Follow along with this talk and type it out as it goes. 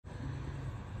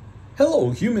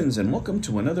Hello humans, and welcome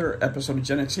to another episode of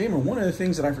Gen X Gamer. One of the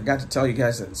things that I forgot to tell you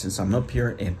guys, that since I'm up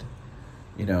here and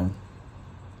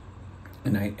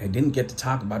I didn't get to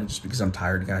talk about it just because I'm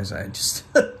tired, guys.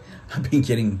 I've been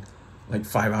getting like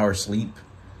 5 hours sleep,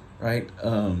 right?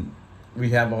 We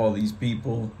have all these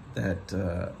people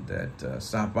that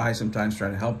stop by sometimes, try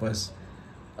to help us.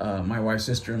 My wife's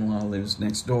sister-in-law lives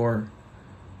next door,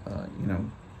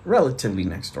 relatively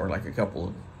next door, like a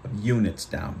couple of units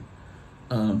down.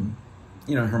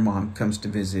 Her mom comes to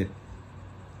visit,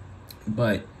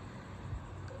 but,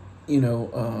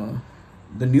 the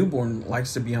newborn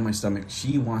likes to be on my stomach.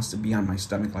 She wants to be on my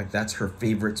stomach. Like, that's her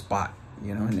favorite spot,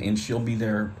 and she'll be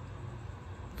there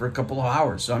for a couple of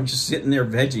hours. So I'm just sitting there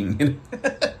vegging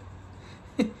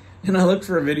and I look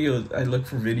for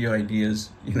video ideas,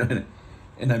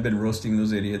 and I've been roasting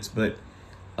those idiots. But,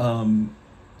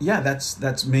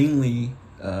 that's mainly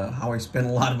how I spend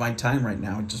a lot of my time right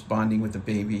now, just bonding with the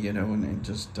baby, and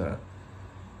just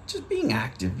being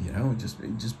active,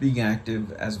 just being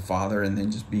active as a father, and then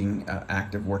just being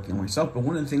active working on myself. But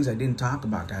one of the things I didn't talk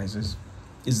about, guys,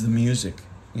 is the music.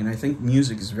 I think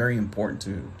music is very important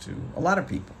to a lot of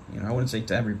people. I wouldn't say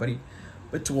to everybody,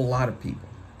 but to a lot of people.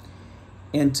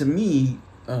 And to me,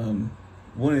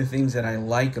 one of the things that I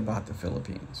like about the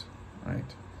Philippines,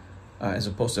 right, as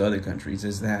opposed to other countries,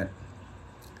 is that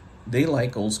they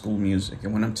like old school music.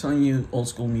 And when I'm telling you old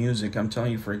school music, I'm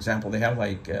telling you, for example, they have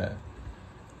like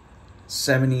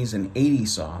 70s and 80s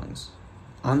songs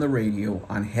on the radio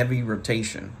on heavy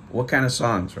rotation. What kind of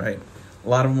songs, right? A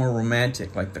lot of them are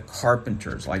romantic, like the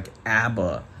Carpenters, like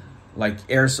ABBA, like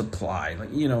Air Supply,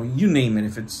 like, you name it.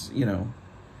 If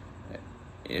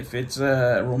it's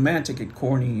romantic and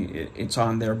corny, it's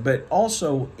on there. But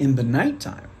also in the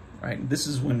nighttime, right? This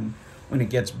is when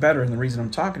it gets better. And the reason I'm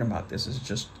talking about this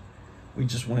is we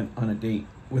just went on a date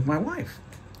with my wife,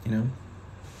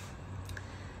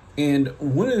 And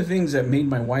one of the things that made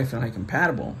my wife and I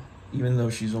compatible, even though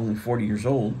she's only 40 years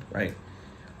old, right?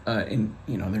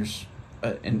 There's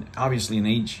and obviously an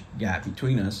age gap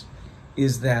between us,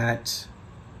 is that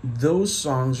those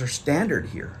songs are standard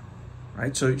here,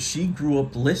 right? So she grew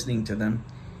up listening to them,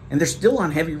 and they're still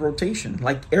on heavy rotation,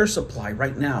 like Air Supply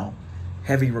right now,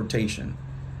 heavy rotation.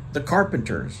 The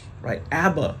Carpenters, right?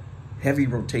 ABBA, heavy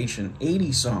rotation.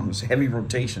 80 songs, heavy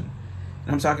rotation.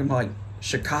 And I'm talking about like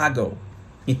Chicago,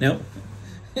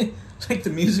 like the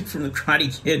music from the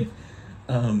Karate Kid.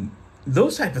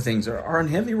 Those type of things are on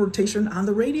heavy rotation on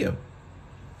the radio.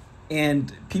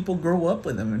 And people grow up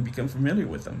with them and become familiar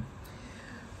with them.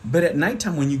 But at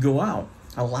nighttime when you go out,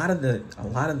 a lot of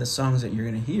the songs that you're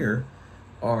going to hear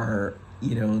are,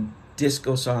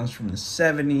 disco songs from the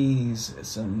 70s,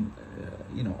 some,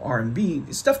 R&B,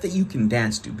 stuff that you can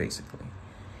dance to, basically.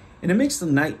 And it makes the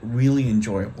night really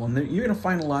enjoyable. And you're going to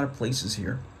find a lot of places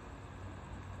here.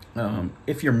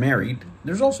 If you're married,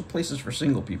 there's also places for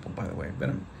single people, by the way. But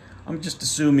I'm just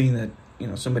assuming that,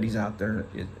 somebody's out there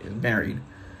is married,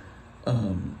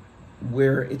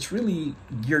 where it's really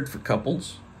geared for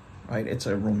couples, right? It's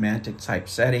a romantic type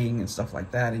setting and stuff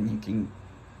like that. And you can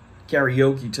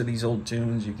karaoke to these old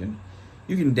tunes. You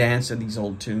can dance to these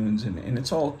old tunes, and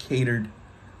it's all catered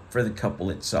for the couple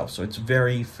itself. So it's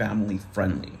very family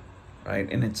friendly, right?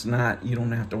 And it's not, you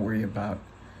don't have to worry about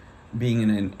being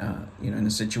in a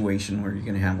situation where you're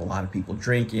going to have a lot of people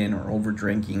drinking or over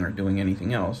drinking or doing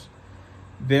anything else.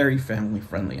 Very family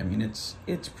friendly. I mean, it's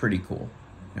pretty cool.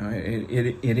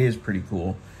 It is pretty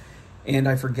cool. And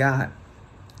I forgot,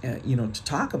 to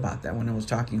talk about that when I was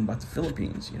talking about the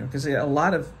Philippines, because a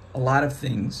lot of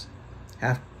things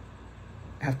have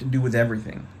to do with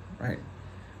everything, right?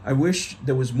 I wish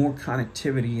there was more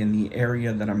connectivity in the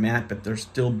area that I'm at, but they're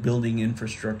still building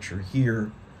infrastructure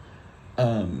here.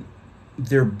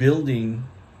 They're building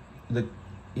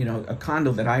a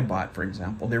condo that I bought, for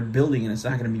example. They're building, and it's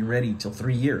not going to be ready till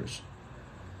 3 years.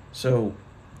 So,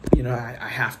 I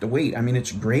have to wait. I mean,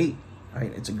 it's great,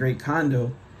 right? It's a great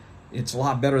condo. It's a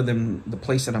lot better than the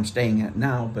place that I'm staying at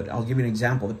now, but I'll give you an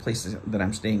example of the place that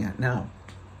I'm staying at now.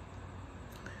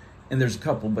 And there's a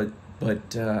couple, but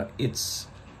it's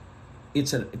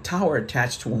a tower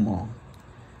attached to a mall,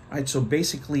 right? So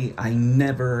basically, I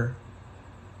never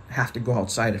have to go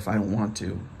outside if I don't want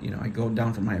to. I go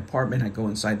down from my apartment, I go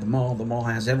inside the mall. The mall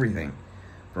has everything,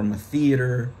 from a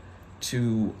theater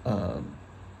to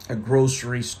a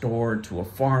grocery store to a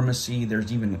pharmacy.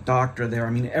 There's even a doctor there.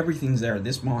 I mean, everything's there.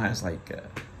 This mall has like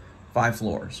 5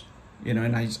 floors,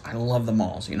 and I love the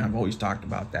malls. I've always talked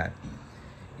about that.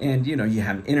 And, you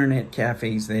have internet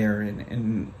cafes there,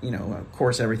 and of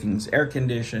course, everything's air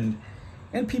conditioned,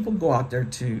 and people go out there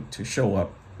to show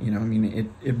up.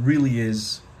 It really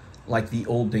is like the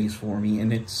old days for me,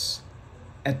 and it's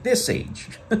at this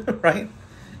age, right?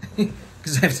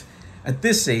 Because at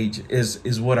this age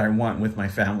is what I want with my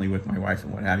family, with my wife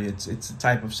and what have you. It's the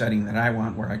type of setting that I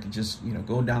want, where I could just, you know,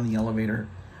 go down the elevator,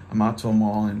 I'm out to a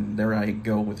mall, and there I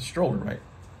go with a stroller, right?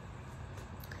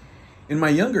 In my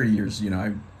younger years, you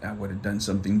know, I would have done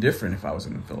something different if I was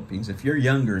in the Philippines. If you're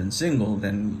younger and single,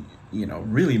 then, you know,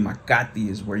 really Makati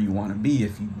is where you want to be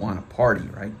if you want to party,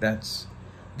 right? That's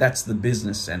the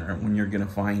business center when you're going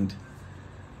to find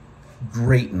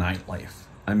great nightlife.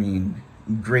 I mean,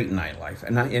 great nightlife.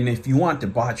 And if you want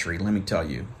debauchery, let me tell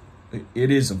you, it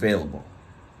is available,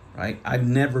 right? I've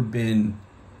never been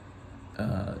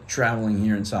traveling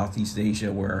here in Southeast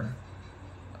Asia where,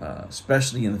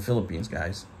 especially in the Philippines,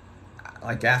 guys,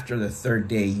 like after the third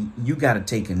day, you got to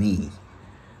take a knee.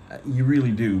 You really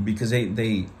do, because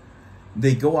they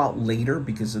go out later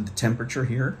because of the temperature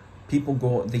here.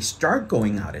 They start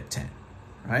going out at 10,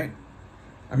 right?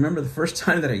 I remember the first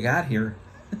time that I got here,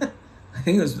 I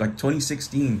think it was like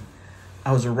 2016.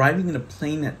 I was arriving in a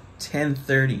plane at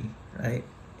 10:30, right?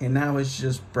 And I was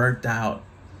just burnt out.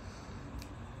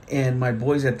 And my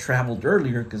boys had traveled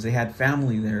earlier because they had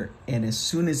family there. And as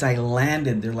soon as I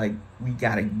landed, they're like, we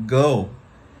gotta go.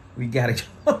 We gotta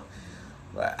go.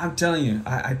 I'm telling you,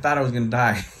 I thought I was gonna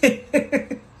die.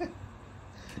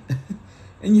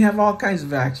 And you have all kinds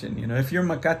of action. You know, if you're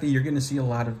Makati, you're gonna see a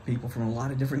lot of people from a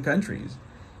lot of different countries.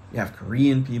 You have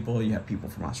Korean people, you have people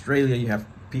from Australia, you have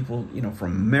people, you know,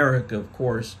 from America, of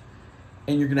course.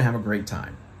 And you're gonna have a great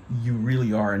time. You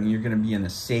really are, and you're going to be in a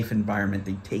safe environment.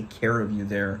 They take care of you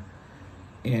there.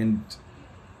 And,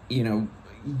 you know,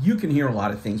 you can hear a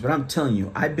lot of things, but I'm telling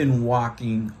you, I've been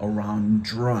walking around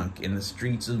drunk in the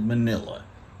streets of Manila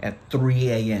at 3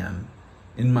 a.m.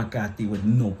 in Makati with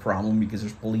no problem, because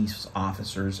there's police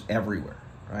officers everywhere,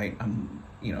 right? I'm,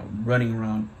 you know, running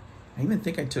around. I even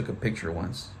think I took a picture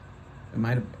once. It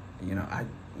might have, you know,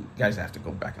 you guys have to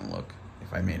go back and look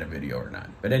if I made a video or not.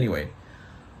 But anyway,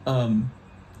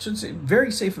 so it's a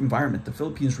very safe environment. The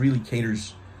Philippines really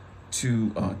caters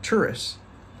to tourists.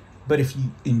 But if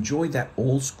you enjoy that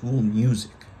old school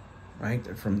music, right,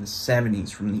 from the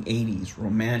 70s, from the 80s,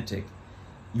 romantic,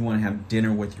 you want to have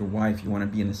dinner with your wife, you want to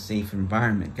be in a safe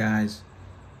environment, guys,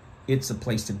 it's a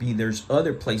place to be. There's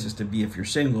other places to be if you're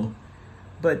single,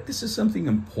 but this is something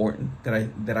important that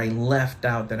I left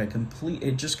out, that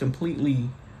it just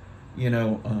completely, you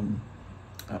know,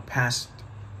 passed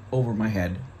over my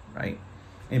head, right?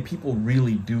 And people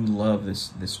really do love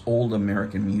this old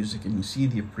American music, and you see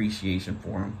the appreciation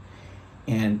for them.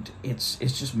 And it's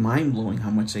just mind-blowing how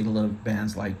much they love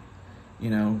bands like, you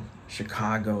know,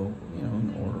 Chicago, you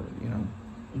know, or, you know,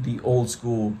 the old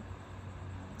school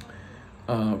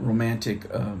romantic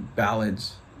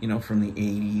ballads, you know, from the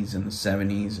 80s and the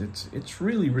 70s. It's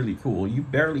really, really cool. You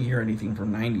barely hear anything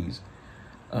from 90s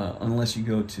unless you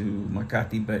go to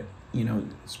Makati. But, you know,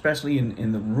 especially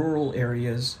in the rural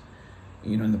areas,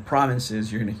 you know, in the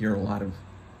provinces, you're going to hear a lot of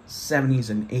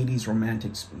 70s and 80s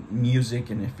romantic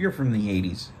music. And if you're from the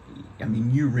 80s, I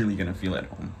mean, you're really going to feel at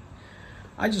home.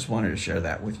 I just wanted to share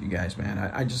that with you guys, man.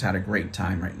 I just had a great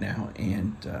time right now.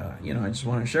 And, you know, I just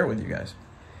want to share with you guys.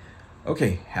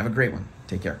 Okay, have a great one.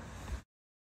 Take care.